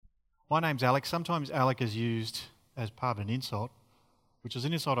My name's Alex. Sometimes Alec is used as part of an insult, which is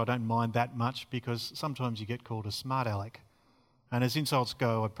an insult I don't mind that much because sometimes you get called a smart Alec. And as insults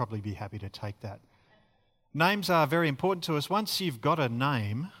go, I'd probably be happy to take that. Names are very important to us. Once you've got a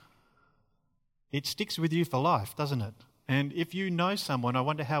name, it sticks with you for life, doesn't it? And if you know someone, I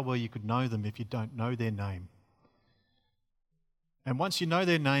wonder how well you could know them if you don't know their name. And once you know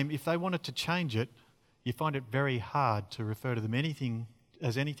their name, if they wanted to change it, you find it very hard to refer to them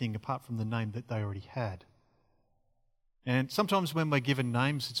as anything apart from the name that they already had. And sometimes when we're given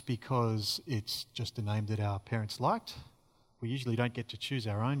names, it's because it's just a name that our parents liked. We usually don't get to choose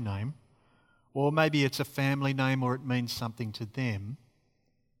our own name. Or maybe it's a family name or it means something to them.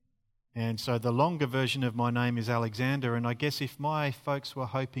 And so the longer version of my name is Alexander, and I guess if my folks were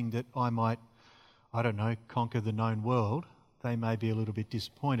hoping that I might, conquer the known world, they may be a little bit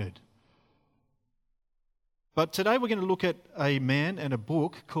disappointed. But today we're going to look at a man and a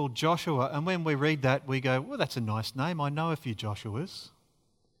book called Joshua, and when we read that we go, well, that's a nice name, I know a few Joshuas.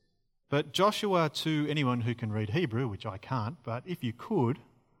 But Joshua, to anyone who can read Hebrew, which I can't, but if you could,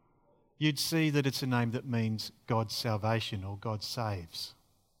 you'd see that it's a name that means God's salvation or God saves.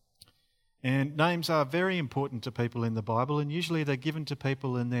 And names are very important to people in the Bible, and usually they're given to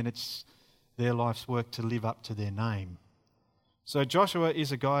people and then it's their life's work to live up to their name. So Joshua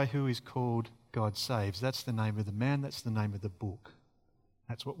is a guy who is called God Saves. That's the name of the man, that's the name of the book.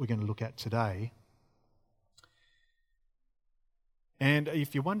 That's what we're going to look at today. And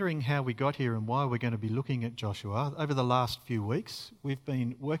if you're wondering how we got here and why we're going to be looking at Joshua, over the last few weeks, we've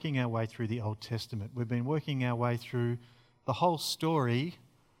been working our way through the Old Testament. We've been working our way through the whole story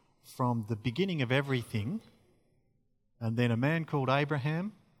from the beginning of everything, and then a man called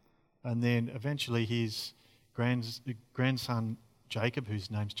Abraham, and then eventually his grandson Jacob, whose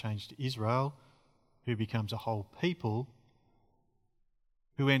name's changed to Israel, who becomes a whole people,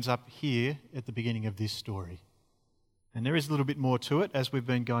 who ends up here at the beginning of this story. And there is a little bit more to it as we've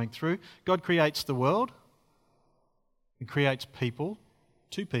been going through. God creates the world and creates people,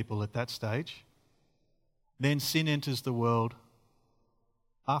 two people at that stage. Then sin enters the world.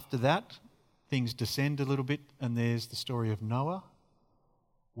 After that, things descend a little bit, and there's the story of Noah,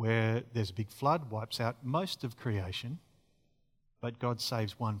 where there's a big flood, wipes out most of creation, but God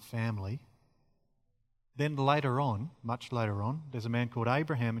saves one family. Then later on, much later on, there's a man called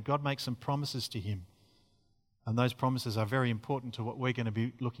Abraham, and God makes some promises to him. And those promises are very important to what we're going to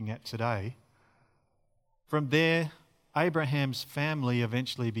be looking at today. From there, Abraham's family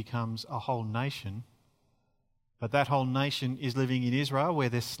eventually becomes a whole nation, but that whole nation is living in Israel where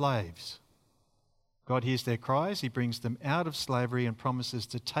they're slaves. God hears their cries, he brings them out of slavery and promises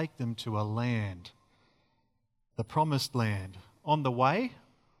to take them to a land, the promised land. On the way,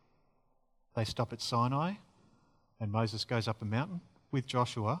 they stop at Sinai, and Moses goes up a mountain with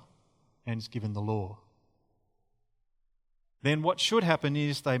Joshua and is given the law. Then what should happen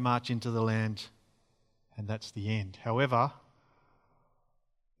is they march into the land, and that's the end. However,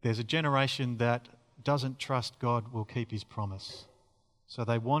 there's a generation that doesn't trust God will keep his promise. So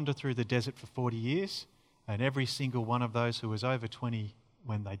they wander through the desert for 40 years, and every single one of those who was over 20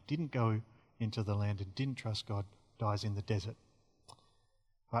 when they didn't go into the land and didn't trust God dies in the desert.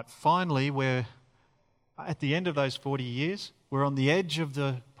 But finally, we're at the end of those 40 years, we're on the edge of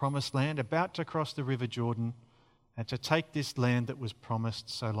the promised land, about to cross the River Jordan and to take this land that was promised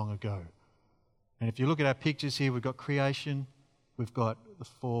so long ago. And if you look at our pictures here, we've got creation, we've got the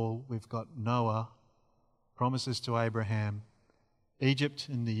fall, we've got Noah, promises to Abraham, Egypt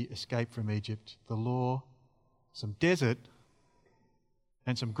and the escape from Egypt, the law, some desert,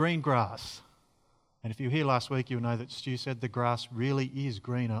 and some green grass. And if you were here last week, you'll know that Stu said the grass really is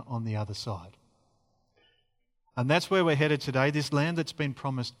greener on the other side. And that's where we're headed today, this land that's been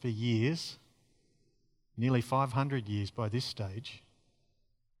promised for years, nearly 500 years by this stage.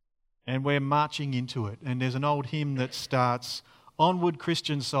 And we're marching into it. And there's an old hymn that starts, "Onward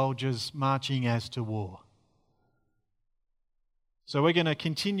Christian soldiers marching as to war." So we're going to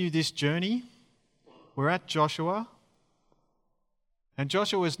continue this journey. We're at Joshua. And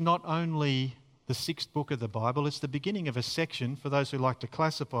Joshua is not only the sixth book of the Bible, it's the beginning of a section, for those who like to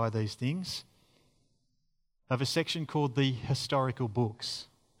classify these things, of a section called the historical books.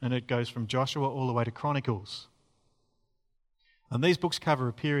 And it goes from Joshua all the way to Chronicles. And these books cover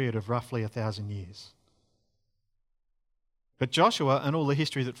a period of roughly 1,000 years. But Joshua and all the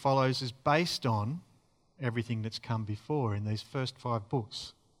history that follows is based on everything that's come before in these first 5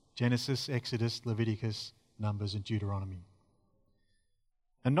 books: Genesis, Exodus, Leviticus, Numbers, and Deuteronomy.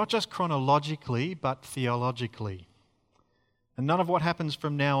 And not just chronologically, but theologically. And none of what happens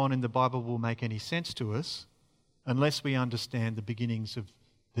from now on in the Bible will make any sense to us unless we understand the beginnings of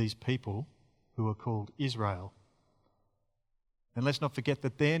these people who are called Israel. And let's not forget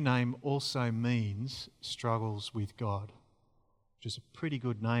that their name also means struggles with God, which is a pretty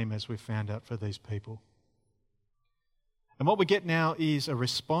good name, as we've found out, for these people. And what we get now is a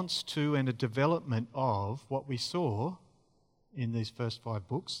response to and a development of what we saw in these first 5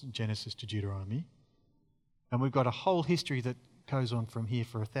 books, Genesis to Deuteronomy. And we've got a whole history that goes on from here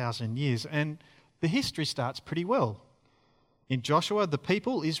for 1,000 years. And the history starts pretty well. In Joshua, the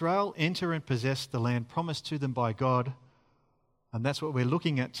people, Israel, enter and possess the land promised to them by God. And that's what we're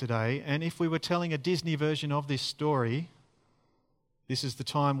looking at today. And if we were telling a Disney version of this story, this is the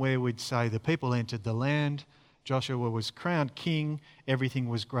time where we'd say the people entered the land, Joshua was crowned king, everything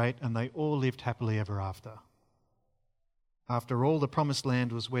was great, and they all lived happily ever after. After all, the promised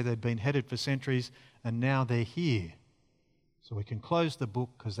land was where they'd been headed for centuries, and now they're here. So we can close the book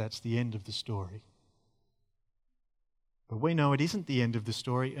because that's the end of the story. But we know it isn't the end of the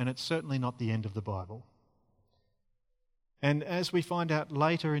story, and it's certainly not the end of the Bible. And as we find out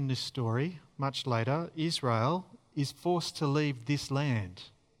later in this story, much later, Israel is forced to leave this land.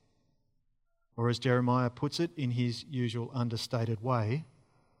 Or as Jeremiah puts it in his usual understated way,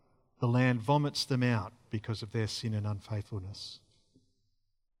 the land vomits them out because of their sin and unfaithfulness.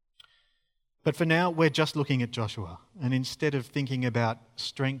 But for now, we're just looking at Joshua. And instead of thinking about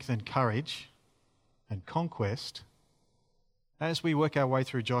strength and courage and conquest, as we work our way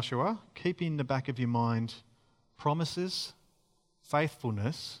through Joshua, keep in the back of your mind promises,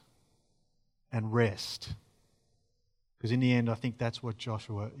 faithfulness, and rest. Because in the end, I think that's what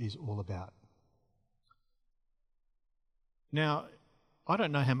Joshua is all about. Now, I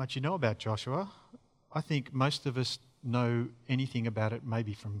don't know how much you know about Joshua. I think most of us know anything about it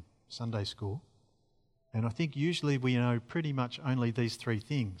maybe from Sunday school. And I think usually we know pretty much only these 3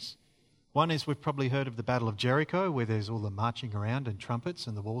 things. One is we've probably heard of the Battle of Jericho, where there's all the marching around and trumpets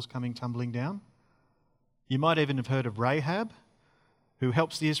and the walls coming tumbling down. You might even have heard of Rahab, who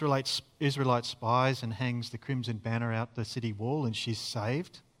helps the Israelite spies and hangs the crimson banner out the city wall, and she's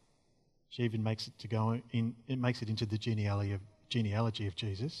saved. She even makes it into the genealogy of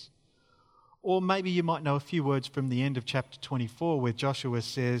Jesus. Or maybe you might know a few words from the end of chapter 24, where Joshua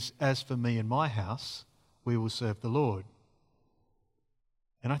says, "As for me and my house, we will serve the Lord."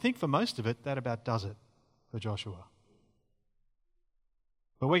 And I think for most of it, that about does it for Joshua.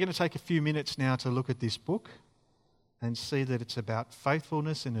 But we're going to take a few minutes now to look at this book and see that it's about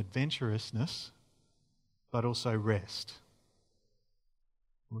faithfulness and adventurousness, but also rest.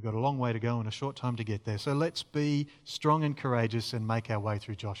 We've got a long way to go and a short time to get there. So let's be strong and courageous and make our way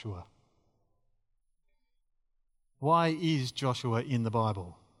through Joshua. Why is Joshua in the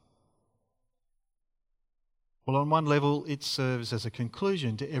Bible? Well, on one level, it serves as a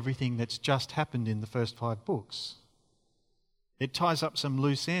conclusion to everything that's just happened in the first 5 books. It ties up some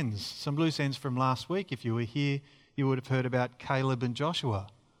loose ends from last week. If you were here, you would have heard about Caleb and Joshua.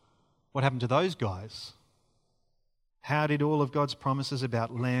 What happened to those guys? How did all of God's promises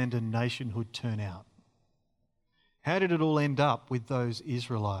about land and nationhood turn out? How did it all end up with those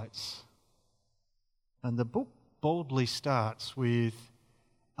Israelites? And the book boldly starts with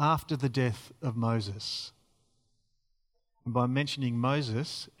after the death of Moses. And by mentioning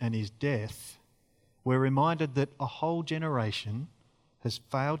Moses and his death, we're reminded that a whole generation has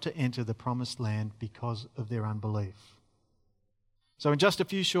failed to enter the promised land because of their unbelief. So in just a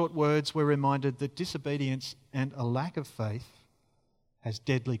few short words, we're reminded that disobedience and a lack of faith has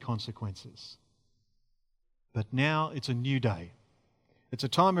deadly consequences. But now it's a new day. It's a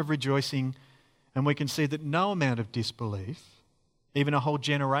time of rejoicing, and we can see that no amount of disbelief, even a whole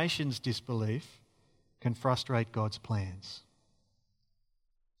generation's disbelief, can frustrate God's plans.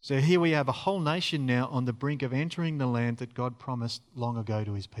 So here we have a whole nation now on the brink of entering the land that God promised long ago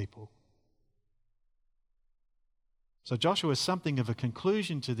to his people. So Joshua is something of a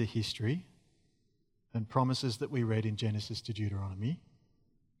conclusion to the history and promises that we read in Genesis to Deuteronomy.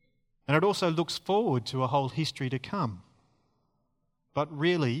 And it also looks forward to a whole history to come. But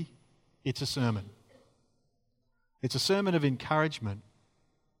really, it's a sermon. It's a sermon of encouragement.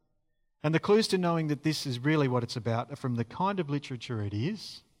 And the clues to knowing that this is really what it's about are from the kind of literature it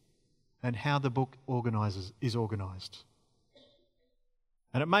is and how the book is organised.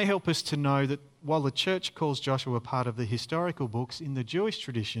 And it may help us to know that while the church calls Joshua part of the historical books, in the Jewish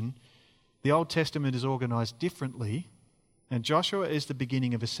tradition, the Old Testament is organised differently, and Joshua is the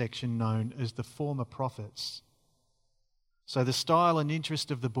beginning of a section known as the former prophets. So the style and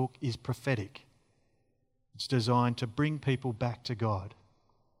interest of the book is prophetic. It's designed to bring people back to God.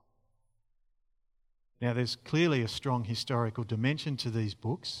 Now, there's clearly a strong historical dimension to these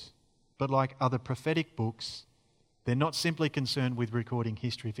books, but like other prophetic books, They're not simply concerned with recording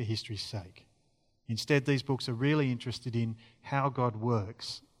history for history's sake. Instead, these books are really interested in how God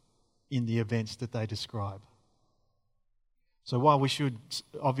works in the events that they describe. So while we should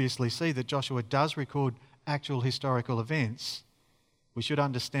obviously see that Joshua does record actual historical events, we should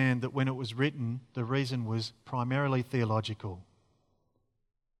understand that when it was written, the reason was primarily theological.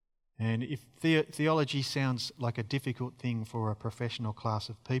 And if theology sounds like a difficult thing for a professional class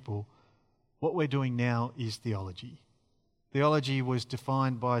of people, what we're doing now is theology. Theology was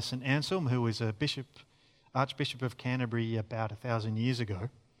defined by St. Anselm, who was a Archbishop of Canterbury about 1,000 years ago.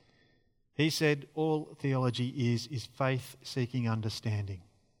 He said all theology is faith seeking understanding.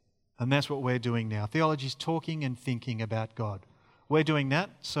 And that's what we're doing now. Theology is talking and thinking about God. We're doing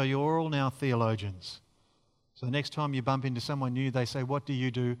that, so you're all now theologians. So next time you bump into someone new, they say, "What do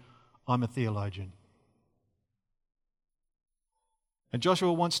you do?" "I'm a theologian." And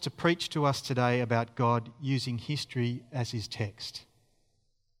Joshua wants to preach to us today about God using history as his text.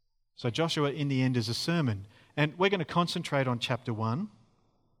 So Joshua, in the end, is a sermon. And we're going to concentrate on chapter 1,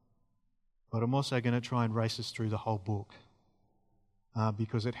 but I'm also going to try and race us through the whole book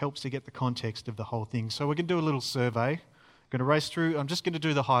because it helps to get the context of the whole thing. So we're going to do a little survey. I'm going to race through. I'm just going to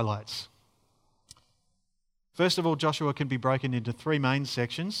do the highlights. First of all, Joshua can be broken into 3 main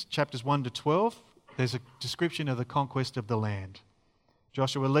sections. Chapters 1 to 12, there's a description of the conquest of the land.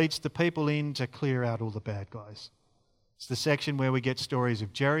 Joshua leads the people in to clear out all the bad guys. It's the section where we get stories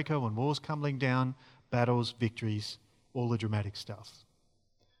of Jericho and walls tumbling down, battles, victories, all the dramatic stuff.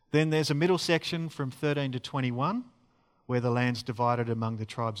 Then there's a middle section from 13 to 21 where the land's divided among the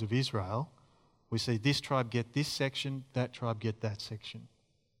tribes of Israel. We see this tribe get this section, that tribe get that section.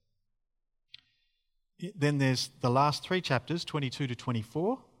 Then there's the last 3 chapters, 22 to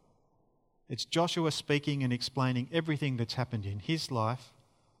 24. It's Joshua speaking and explaining everything that's happened in his life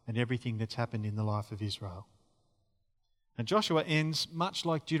and everything that's happened in the life of Israel. And Joshua ends much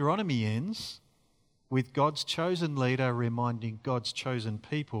like Deuteronomy ends, with God's chosen leader reminding God's chosen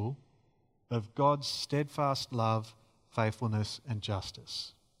people of God's steadfast love, faithfulness, and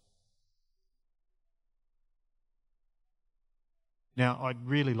justice. Now, I'd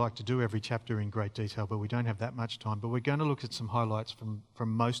really like to do every chapter in great detail, but we don't have that much time. But we're going to look at some highlights from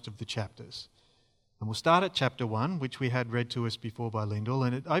most of the chapters. And we'll start at chapter 1, which we had read to us before by Lyndall,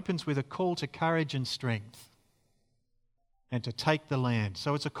 and it opens with a call to courage and strength and to take the land.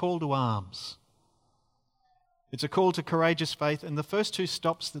 So it's a call to arms. It's a call to courageous faith, and the first 2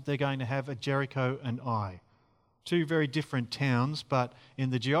 stops that they're going to have are Jericho and Ai. 2 very different towns, but in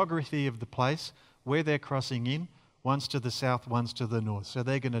the geography of the place, where they're crossing in, one's to the south, one's to the north. So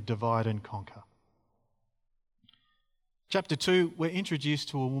they're going to divide and conquer. Chapter 2, we're introduced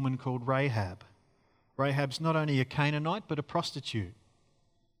to a woman called Rahab. Rahab's not only a Canaanite, but a prostitute.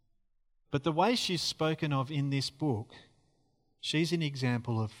 But the way she's spoken of in this book, she's an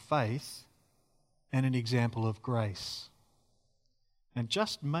example of faith and an example of grace. And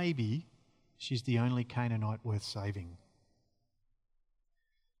just maybe, she's the only Canaanite worth saving.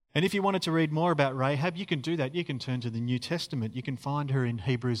 And if you wanted to read more about Rahab, you can do that. You can turn to the New Testament. You can find her in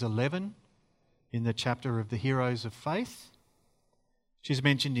Hebrews 11, in the chapter of the heroes of faith. She's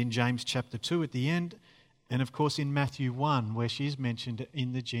mentioned in James chapter 2 at the end, and of course in Matthew 1, where she's mentioned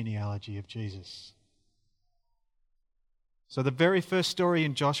in the genealogy of Jesus. So the very first story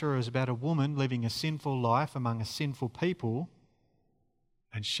in Joshua is about a woman living a sinful life among a sinful people,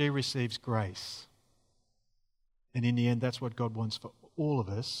 and she receives grace. And in the end, that's what God wants for all of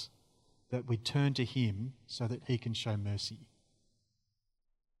us, that we turn to him so that he can show mercy.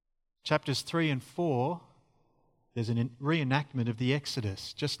 Chapters 3 and 4, there's a reenactment of the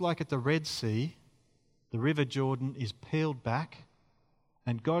Exodus. Just like at the Red Sea, the River Jordan is peeled back,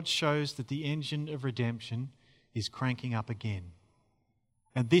 and God shows that the engine of redemption is cranking up again.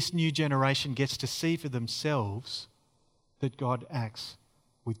 And this new generation gets to see for themselves that God acts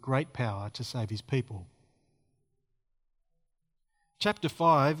with great power to save his people. Chapter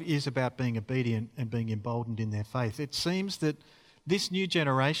 5 is about being obedient and being emboldened in their faith. It seems that this new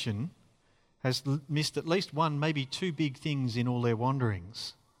generation has missed at least 1, maybe 2 big things in all their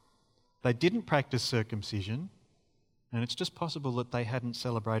wanderings. They didn't practice circumcision, and it's just possible that they hadn't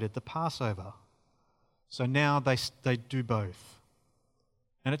celebrated the Passover. So now they do both.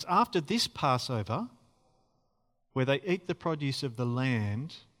 And it's after this Passover, where they eat the produce of the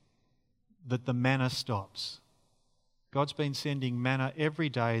land, that the manna stops. God's been sending manna every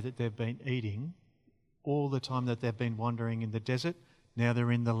day that they've been eating, all the time that they've been wandering in the desert. Now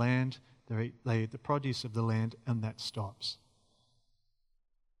they're in the land, they eat the produce of the land, and that stops.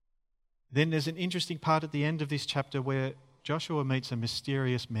 Then there's an interesting part at the end of this chapter where Joshua meets a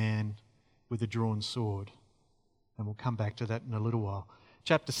mysterious man with a drawn sword. And we'll come back to that in a little while.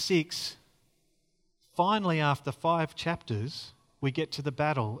 Chapter 6, finally after 5 chapters, we get to the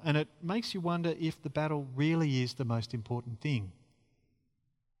battle, and it makes you wonder if the battle really is the most important thing.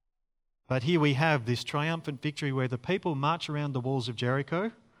 But here we have this triumphant victory where the people march around the walls of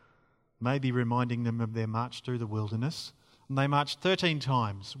Jericho, maybe reminding them of their march through the wilderness. And they march 13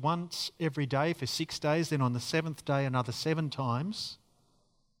 times, once every day for 6 days, then on the 7th day another 7 times.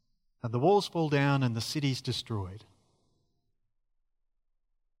 And the walls fall down and the city's destroyed.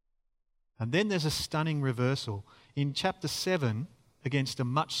 And then there's a stunning reversal. In chapter 7, against a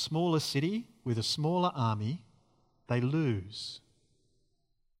much smaller city with a smaller army, they lose.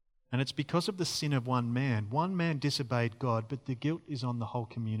 And it's because of the sin of one man. One man disobeyed God, but the guilt is on the whole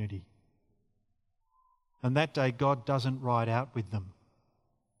community. And that day, God doesn't ride out with them.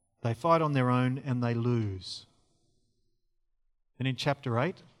 They fight on their own and they lose. And in chapter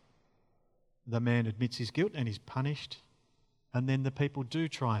 8, the man admits his guilt and he's punished. And then the people do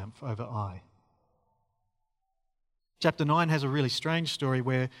triumph over Ai. Chapter 9 has a really strange story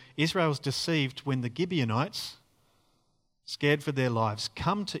where Israel's deceived when the Gibeonites, scared for their lives,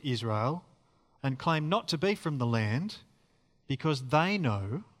 come to Israel and claim not to be from the land because they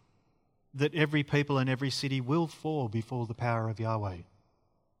know that every people and every city will fall before the power of Yahweh.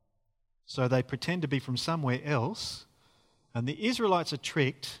 So they pretend to be from somewhere else, and the Israelites are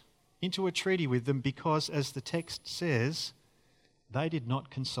tricked into a treaty with them because, as the text says, they did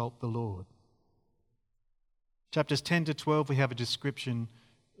not consult the Lord. Chapters 10 to 12, we have a description,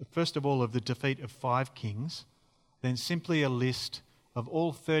 first of all, of the defeat of 5 kings, then simply a list of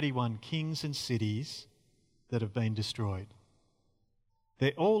all 31 kings and cities that have been destroyed.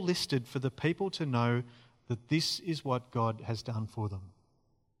 They're all listed for the people to know that this is what God has done for them.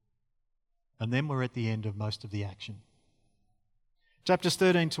 And then we're at the end of most of the action. Chapters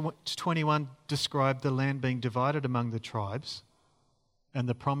 13 to 21 describe the land being divided among the tribes and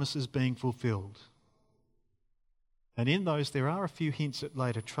the promises being fulfilled. And in those there are a few hints at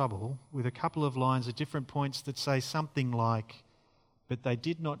later trouble, with a couple of lines at different points that say something like, "But they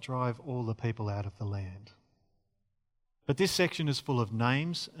did not drive all the people out of the land." But this section is full of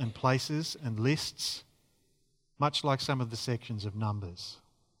names and places and lists, much like some of the sections of Numbers.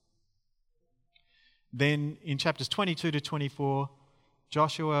 Then in chapters 22 to 24,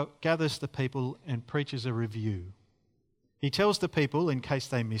 Joshua gathers the people and preaches a review. He tells the people, in case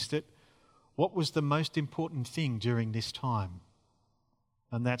they missed it, what was the most important thing during this time.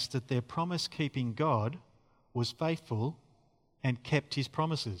 And that's that their promise-keeping God was faithful and kept his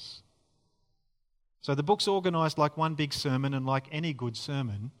promises. So the book's organised like one big sermon, and like any good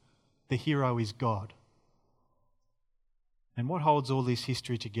sermon, the hero is God. And what holds all this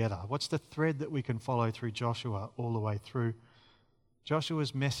history together? What's the thread that we can follow through Joshua all the way through?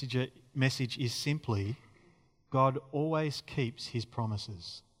 Joshua's message is simply, God always keeps his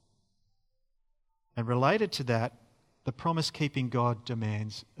promises. And related to that, the promise-keeping God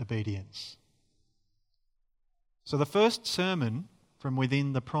demands obedience. So the first sermon from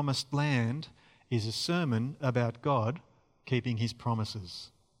within the promised land is a sermon about God keeping his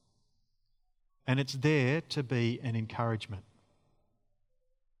promises. And it's there to be an encouragement.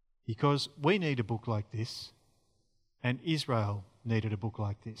 Because we need a book like this, and Israel needed a book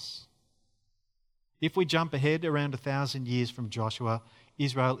like this. If we jump ahead around 1,000 years from Joshua,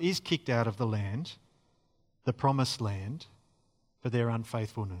 Israel is kicked out of the land, the promised land, for their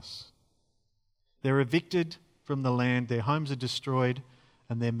unfaithfulness. They're evicted from the land, their homes are destroyed,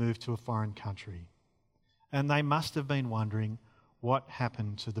 and they're moved to a foreign country. And they must have been wondering what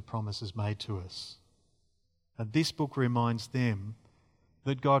happened to the promises made to us. And this book reminds them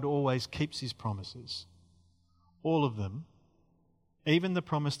that God always keeps his promises. All of them, even the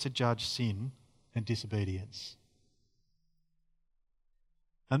promise to judge sin and disobedience.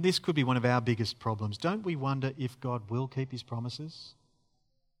 And this could be one of our biggest problems. Don't we wonder if God will keep his promises?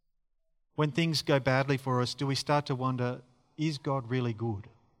 When things go badly for us, do we start to wonder, is God really good?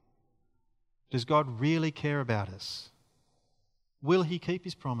 Does God really care about us? Will he keep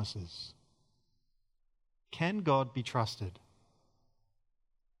his promises? Can God be trusted?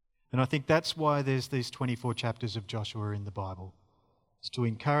 And I think that's why there's these 24 chapters of Joshua in the Bible. It's to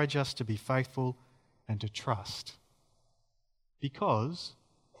encourage us to be faithful and to trust. Because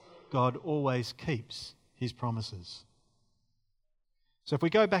God always keeps his promises. So if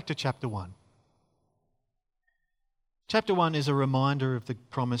we go back to chapter 1. Chapter 1 is a reminder of the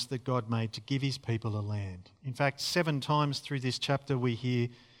promise that God made to give his people a land. In fact, 7 times through this chapter we hear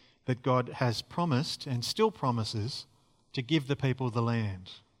that God has promised and still promises to give the people the land.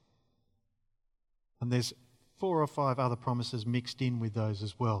 And there's 4 or 5 other promises mixed in with those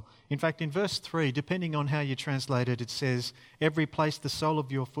as well. In fact, in verse 3, depending on how you translate it, it says, "Every place the sole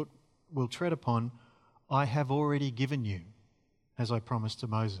of your foot will tread upon, I have already given you, as I promised to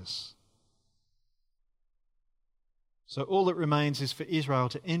Moses." So all that remains is for Israel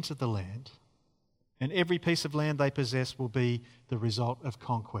to enter the land, and every piece of land they possess will be the result of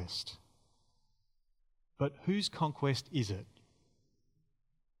conquest. But whose conquest is it?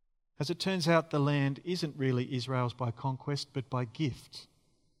 As it turns out, the land isn't really Israel's by conquest, but by gift.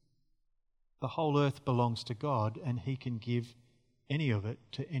 The whole earth belongs to God, and he can give any of it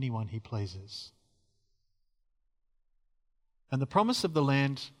to anyone he pleases. And the promise of the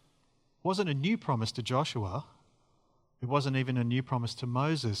land wasn't a new promise to Joshua. It wasn't even a new promise to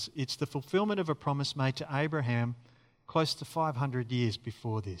Moses. It's the fulfillment of a promise made to Abraham close to 500 years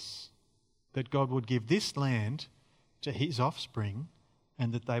before this, that God would give this land to his offspring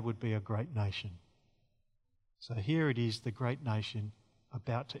and that they would be a great nation. So here it is, the great nation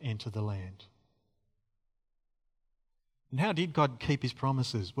about to enter the land. And how did God keep his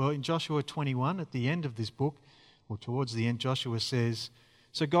promises? Well, in Joshua 21, at the end of this book, or towards the end, Joshua says,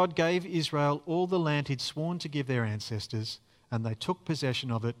 "So God gave Israel all the land he'd sworn to give their ancestors, and they took possession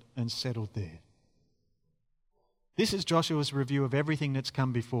of it and settled there." This is Joshua's review of everything that's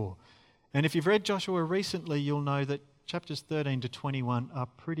come before. And if you've read Joshua recently, you'll know that chapters 13 to 21 are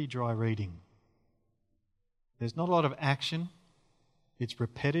pretty dry reading. There's not a lot of action. It's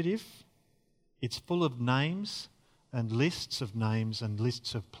repetitive. It's full of names and lists of names and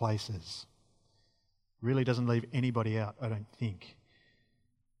lists of places. Really doesn't leave anybody out, I don't think.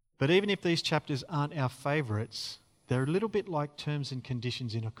 But even if these chapters aren't our favourites, they're a little bit like terms and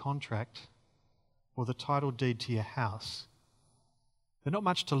conditions in a contract or the title deed to your house. They're not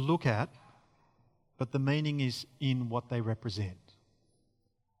much to look at, but the meaning is in what they represent.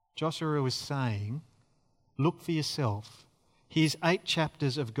 Joshua was saying, look for yourself. Here's 8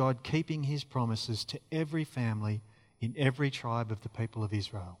 chapters of God keeping his promises to every family in every tribe of the people of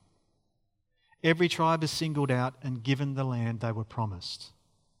Israel. Every tribe is singled out and given the land they were promised.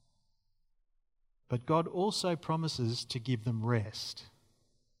 But God also promises to give them rest.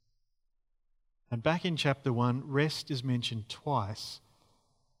 And back in chapter 1, rest is mentioned twice.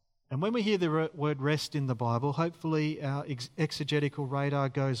 And when we hear the word rest in the Bible, hopefully our exegetical radar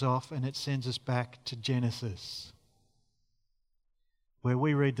goes off and it sends us back to Genesis, where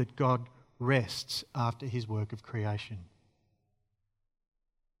we read that God rests after his work of creation.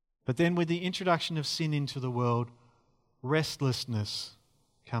 But then with the introduction of sin into the world, restlessness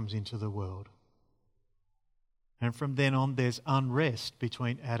comes into the world. And from then on, there's unrest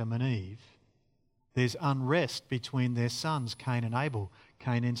between Adam and Eve. There's unrest between their sons, Cain and Abel.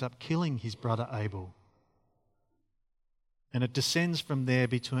 Cain ends up killing his brother Abel. And it descends from there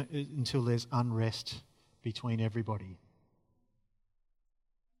until there's unrest between everybody.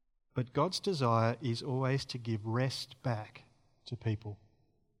 But God's desire is always to give rest back to people.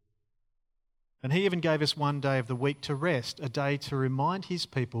 And he even gave us one day of the week to rest, a day to remind his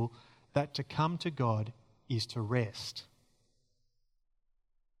people that to come to God is to rest.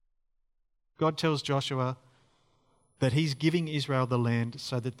 God tells Joshua that he's giving Israel the land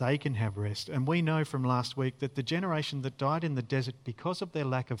so that they can have rest. And we know from last week that the generation that died in the desert because of their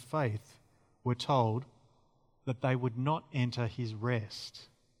lack of faith were told that they would not enter his rest.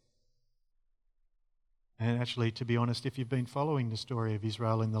 And actually, to be honest, if you've been following the story of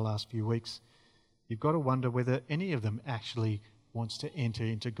Israel in the last few weeks, you've got to wonder whether any of them actually wants to enter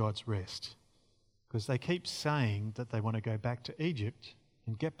into God's rest. Because they keep saying that they want to go back to Egypt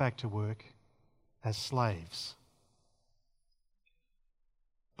and get back to work as slaves.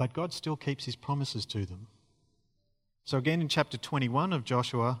 But God still keeps his promises to them. So again in chapter 21 of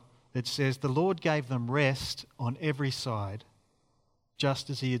Joshua, it says, "The Lord gave them rest on every side, just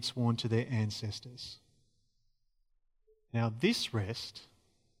as he had sworn to their ancestors." Now this rest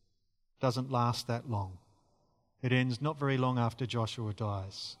doesn't last that long. It ends not very long after Joshua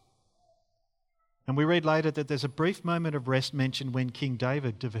dies. And we read later that there's a brief moment of rest mentioned when King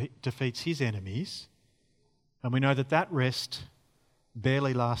David defeats his enemies. And we know that that rest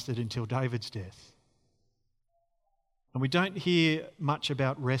barely lasted until David's death. And we don't hear much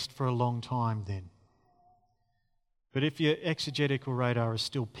about rest for a long time then. But if your exegetical radar is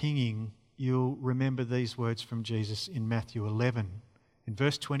still pinging, you'll remember these words from Jesus in Matthew 11, in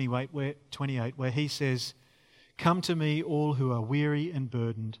verse 28, where he says, "Come to me, all who are weary and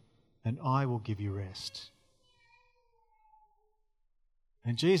burdened, and I will give you rest."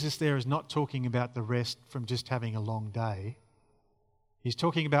 And Jesus there is not talking about the rest from just having a long day. He's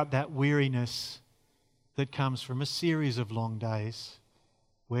talking about that weariness that comes from a series of long days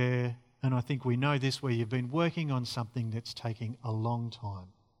where and I think we know this, where you've been working on something that's taking a long time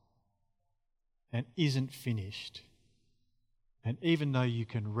and isn't finished. And even though you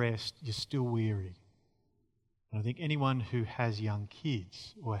can rest, you're still weary. And I think anyone who has young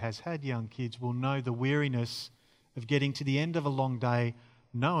kids or has had young kids will know the weariness of getting to the end of a long day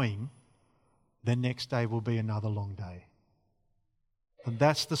knowing the next day will be another long day. And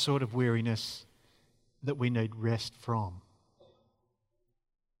that's the sort of weariness that we need rest from.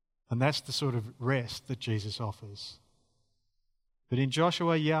 And that's the sort of rest that Jesus offers. But in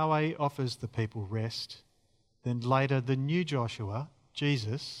Joshua, Yahweh offers the people rest. Then later, the new Joshua,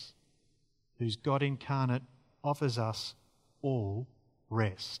 Jesus, who's God incarnate, offers us all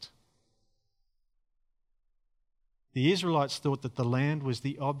rest. The Israelites thought that the land was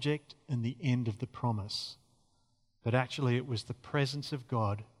the object and the end of the promise, but actually it was the presence of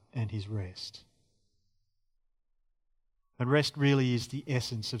God and his rest. And rest really is the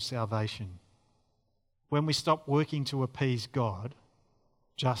essence of salvation. When we stop working to appease God,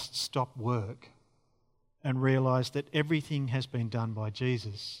 just stop work, and realise that everything has been done by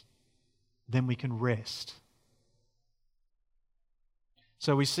Jesus, then we can rest.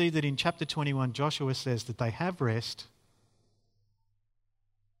 So we see that in chapter 21, Joshua says that they have rest.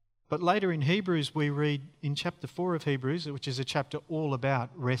 But later in Hebrews, we read in chapter 4 of Hebrews, which is a chapter all about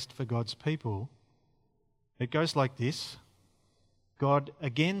rest for God's people, it goes like this. God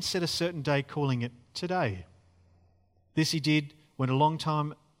again set a certain day, calling it today. This he did when a long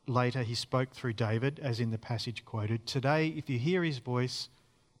time later he spoke through David, as in the passage quoted, "Today, if you hear his voice,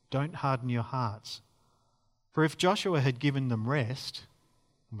 don't harden your hearts." For if Joshua had given them rest,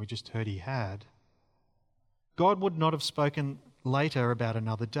 and we just heard he had, God would not have spoken later about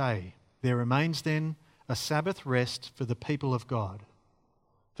another day. There remains then a Sabbath rest for the people of God.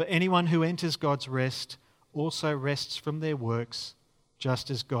 For anyone who enters God's rest also rests from their works,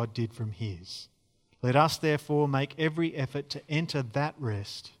 just as God did from his. Let us therefore make every effort to enter that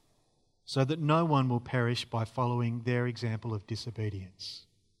rest, so that no one will perish by following their example of disobedience.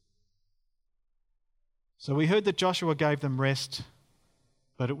 So we heard that Joshua gave them rest,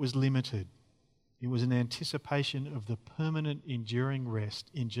 but it was limited. It was an anticipation of the permanent, enduring rest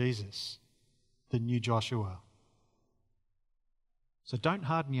in Jesus, the new Joshua. So don't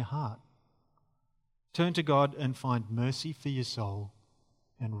harden your heart. Turn to God and find mercy for your soul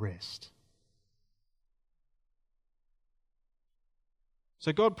and rest.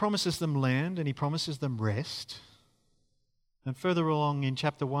 So God promises them land and he promises them rest. And further along in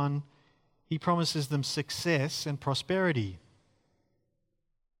chapter 1, he promises them success and prosperity.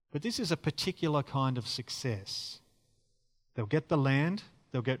 But this is a particular kind of success. They'll get the land,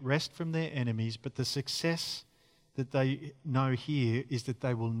 they'll get rest from their enemies, but the success that they know here is that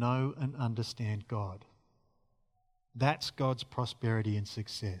they will know and understand God. That's God's prosperity and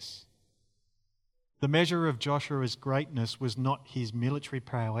success. The measure of Joshua's greatness was not his military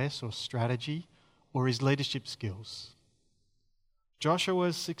prowess or strategy or his leadership skills.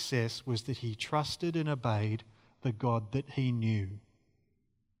 Joshua's success was that he trusted and obeyed the God that he knew.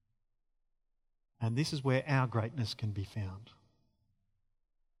 And this is where our greatness can be found.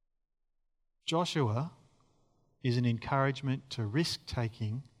 Joshua is an encouragement to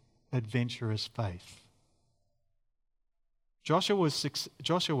risk-taking, adventurous faith. Joshua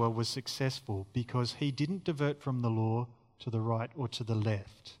was successful because he didn't divert from the law to the right or to the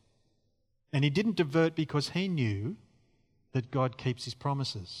left. And he didn't divert because he knew that God keeps his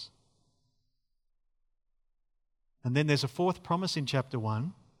promises. And then there's a fourth promise in chapter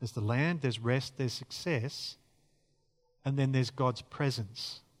 1. There's the land, there's rest, there's success, and then there's God's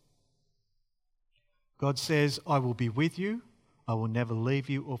presence. God says, "I will be with you, I will never leave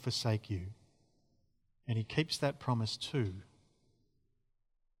you or forsake you." And he keeps that promise too.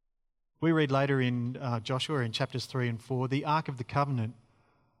 We read later in Joshua in chapters 3 and 4, the Ark of the Covenant,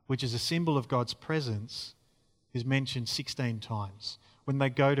 which is a symbol of God's presence, is mentioned 16 times. When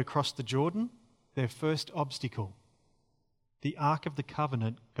they go to cross the Jordan, their first obstacle, the Ark of the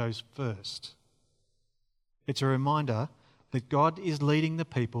Covenant goes first. It's a reminder that God is leading the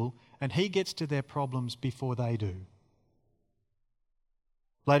people and he gets to their problems before they do.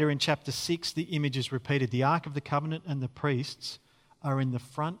 Later in chapter 6, the image is repeated. The Ark of the Covenant and the priests are in the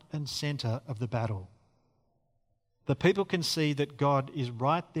front and centre of the battle. The people can see that God is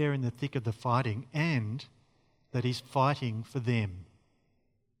right there in the thick of the fighting and that he's fighting for them.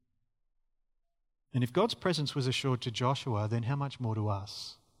 And if God's presence was assured to Joshua, then how much more to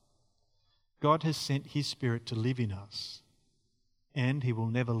us? God has sent his Spirit to live in us, and he will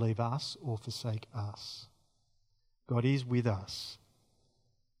never leave us or forsake us. God is with us.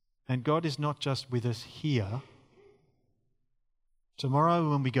 And God is not just with us here Tomorrow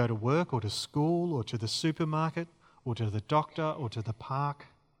when we go to work or to school or to the supermarket or to the doctor or to the park,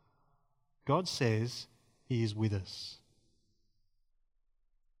 God says He is with us.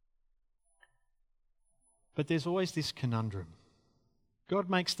 But there's always this conundrum.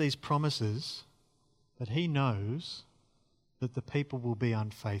 God makes these promises, but He knows that the people will be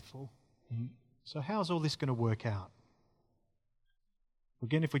unfaithful. So how's all this going to work out?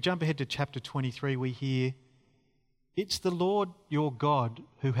 Again, if we jump ahead to chapter 23, we hear, "It's the Lord your God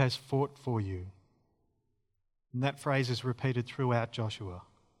who has fought for you." And that phrase is repeated throughout Joshua.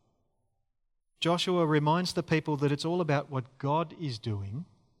 Joshua reminds the people that it's all about what God is doing,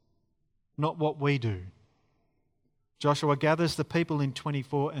 not what we do. Joshua gathers the people in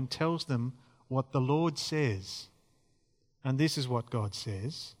 24 and tells them what the Lord says. And this is what God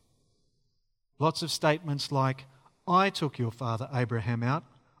says. Lots of statements like, "I took your father Abraham out.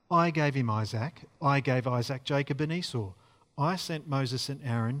 I gave him Isaac. I gave Isaac Jacob and Esau. I sent Moses and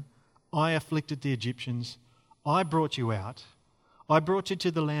Aaron. I afflicted the Egyptians. I brought you out. I brought you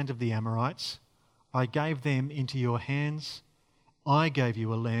to the land of the Amorites. I gave them into your hands. I gave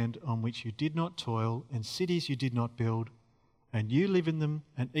you a land on which you did not toil and cities you did not build, and you live in them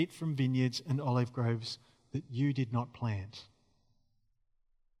and eat from vineyards and olive groves that you did not plant."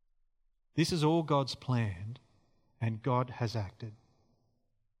 This is all God's planned, and God has acted.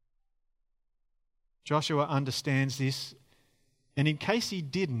 Joshua understands this, and in case he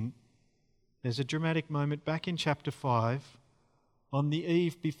didn't, there's a dramatic moment back in chapter 5 on the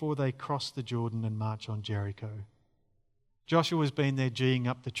eve before they cross the Jordan and march on Jericho. Joshua's been there geeing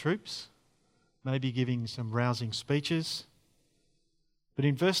up the troops, maybe giving some rousing speeches. But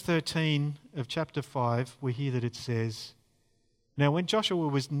in verse 13 of chapter 5, we hear that it says, "Now when Joshua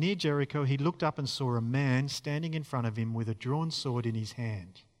was near Jericho, he looked up and saw a man standing in front of him with a drawn sword in his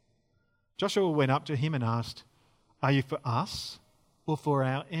hand. Joshua went up to him and asked, 'Are you for us or for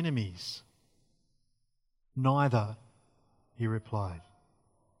our enemies?' 'Neither,' he replied.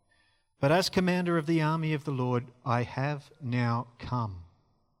 'But as commander of the army of the Lord, I have now come.'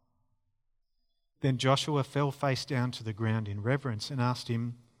 Then Joshua fell face down to the ground in reverence and asked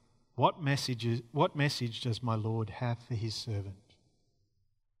him, 'What message does my Lord have for his servant?'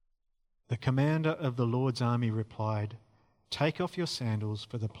 The commander of the Lord's army replied, 'Take off your sandals,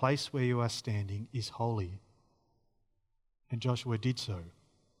 for the place where you are standing is holy.' And Joshua did so.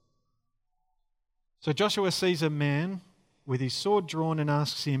 So Joshua sees a man with his sword drawn and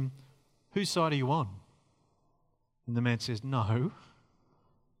asks him, 'Whose side are you on?' And the man says, 'No,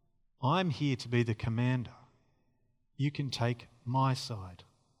 I'm here to be the commander. You can take my side.'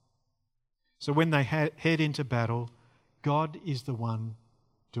 So when they head into battle, God is the one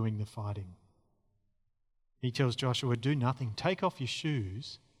doing the fighting. He tells Joshua, 'Do nothing, take off your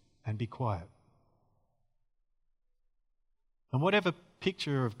shoes and be quiet.' And whatever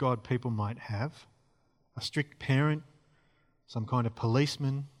picture of God people might have, a strict parent, some kind of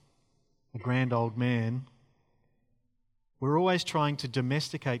policeman, a grand old man, we're always trying to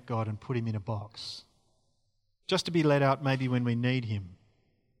domesticate God and put him in a box, just to be let out maybe when we need him.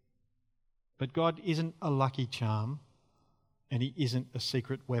 But God isn't a lucky charm, and he isn't a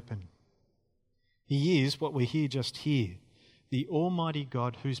secret weapon. He is what we hear just here, the Almighty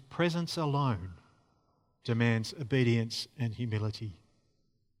God whose presence alone demands obedience and humility.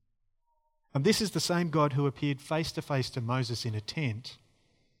 And this is the same God who appeared face to face to Moses in a tent,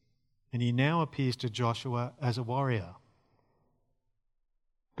 and he now appears to Joshua as a warrior.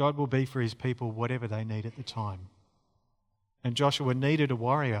 God will be for his people whatever they need at the time. And Joshua needed a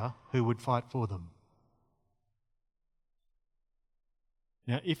warrior who would fight for them.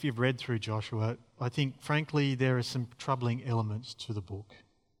 Now, if you've read through Joshua, I think, frankly, there are some troubling elements to the book.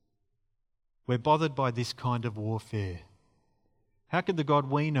 We're bothered by this kind of warfare. How could the God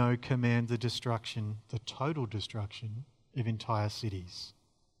we know command the destruction, the total destruction, of entire cities?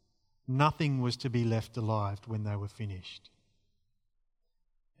 Nothing was to be left alive when they were finished.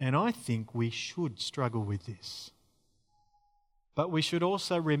 And I think we should struggle with this. But we should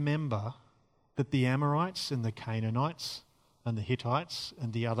also remember that the Amorites and the Canaanites and the Hittites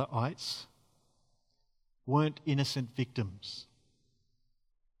and the other ites weren't innocent victims.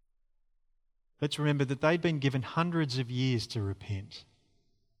 Let's remember that they'd been given hundreds of years to repent.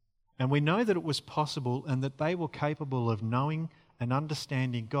 And we know that it was possible and that they were capable of knowing and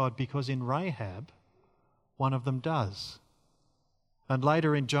understanding God, because in Rahab, one of them does. And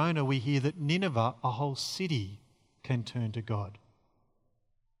later in Jonah, we hear that Nineveh, a whole city, can turn to God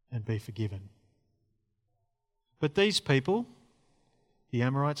and be forgiven. But these people, the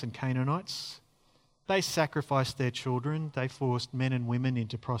Amorites and Canaanites, they sacrificed their children, they forced men and women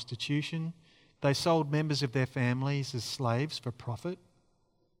into prostitution, They sold members of their families as slaves for profit.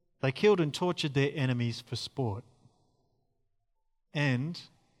 They killed and tortured their enemies for sport. And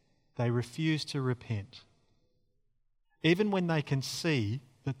they refuse to repent, even when they can see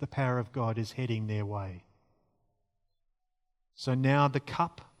that the power of God is heading their way. So now the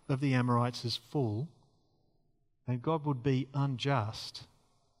cup of the Amorites is full, and God would be unjust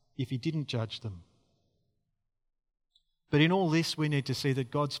if he didn't judge them. But in all this, we need to see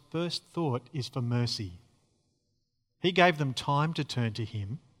that God's first thought is for mercy. He gave them time to turn to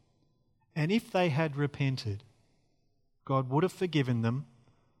him, and if they had repented, God would have forgiven them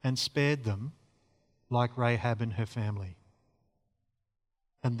and spared them, like Rahab and her family.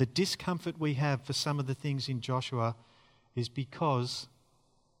 And the discomfort we have for some of the things in Joshua is because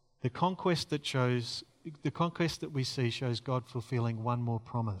the conquest that we see shows God fulfilling one more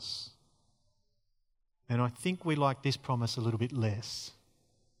promise. And I think we like this promise a little bit less.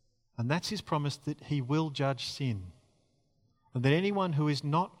 And that's his promise that he will judge sin. And that anyone who is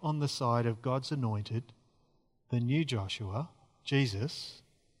not on the side of God's anointed, the new Joshua, Jesus,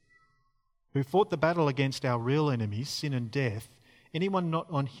 who fought the battle against our real enemies, sin and death, anyone not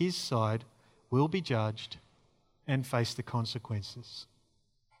on his side will be judged and face the consequences.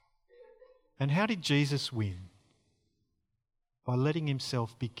 And how did Jesus win? By letting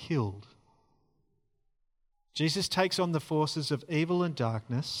himself be killed. Jesus takes on the forces of evil and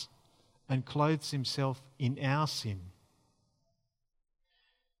darkness and clothes himself in our sin.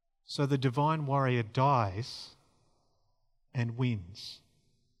 So the divine warrior dies and wins,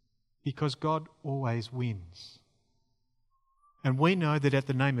 because God always wins. And we know that at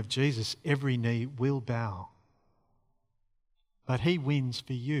the name of Jesus, every knee will bow. But he wins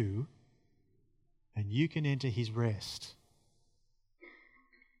for you, and you can enter his rest.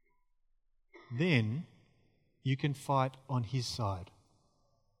 Then you can fight on his side.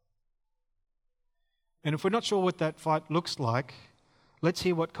 And if we're not sure what that fight looks like, let's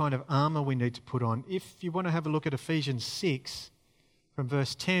hear what kind of armour we need to put on. If you want to have a look at Ephesians 6, from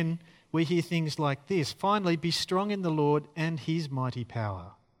verse 10, we hear things like this: "Finally, be strong in the Lord and his mighty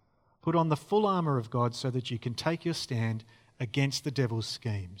power. Put on the full armour of God so that you can take your stand against the devil's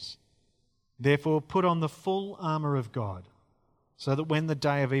schemes. Therefore, put on the full armour of God, so that when the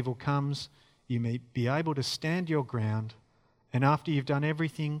day of evil comes, you may be able to stand your ground, and after you've done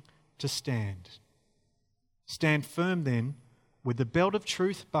everything, to stand. Stand firm then, with the belt of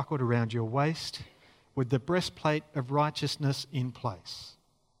truth buckled around your waist, with the breastplate of righteousness in place,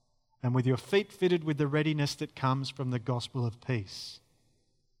 and with your feet fitted with the readiness that comes from the gospel of peace.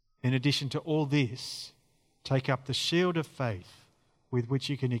 In addition to all this, take up the shield of faith, with which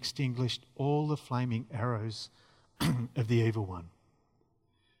you can extinguish all the flaming arrows of the evil one.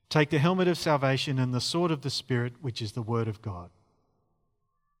 Take the helmet of salvation and the sword of the Spirit, which is the word of God."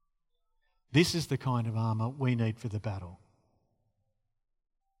 This is the kind of armour we need for the battle.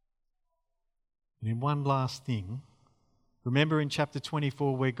 And in one last thing, remember in chapter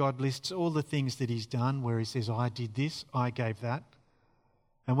 24 where God lists all the things that he's done, where he says, "I did this, I gave that."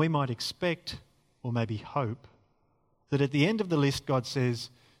 And we might expect, or maybe hope, that at the end of the list God says,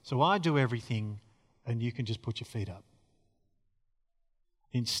 "So I do everything and you can just put your feet up."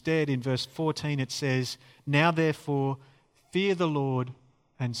 Instead, in verse 14 it says, "Now therefore, fear the Lord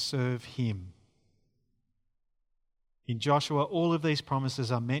and serve him." In Joshua, all of these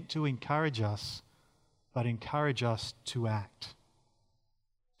promises are meant to encourage us, but encourage us to act,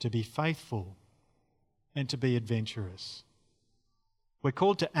 to be faithful, and to be adventurous. We're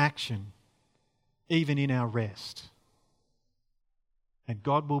called to action, even in our rest. And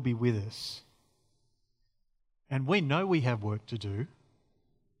God will be with us. And we know we have work to do,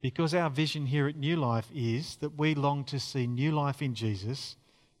 because our vision here at New Life is that we long to see new life in Jesus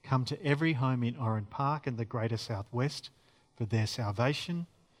come to every home in Oran Park and the Greater Southwest for their salvation,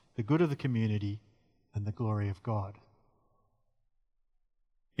 the good of the community, and the glory of God.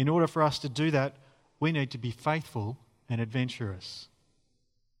 In order for us to do that, we need to be faithful and adventurous,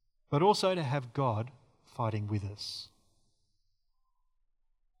 but also to have God fighting with us.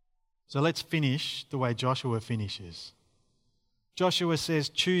 So let's finish the way Joshua finishes. Joshua says,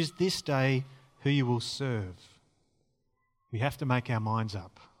 "Choose this day who you will serve." We have to make our minds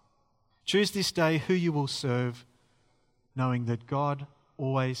up. Choose this day who you will serve, knowing that God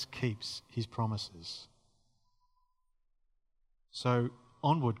always keeps his promises. So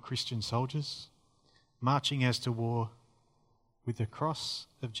onward, Christian soldiers, marching as to war, with the cross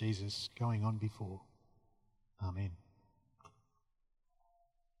of Jesus going on before. Amen.